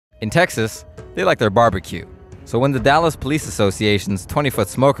In Texas, they like their barbecue, so when the Dallas Police Association's 20-foot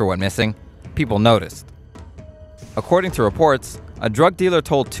smoker went missing, people noticed. According to reports, a drug dealer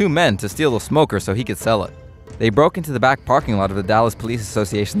told two men to steal the smoker so he could sell it. They broke into the back parking lot of the Dallas Police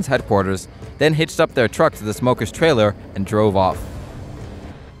Association's headquarters, then hitched up their truck to the smoker's trailer and drove off.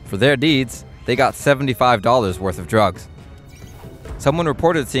 For their deeds, they got $75 worth of drugs. Someone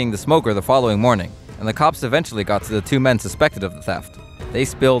reported seeing the smoker the following morning, and the cops eventually got to the two men suspected of the theft. They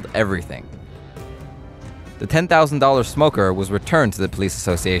spilled everything. The $10,000 smoker was returned to the police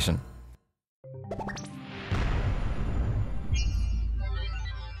association.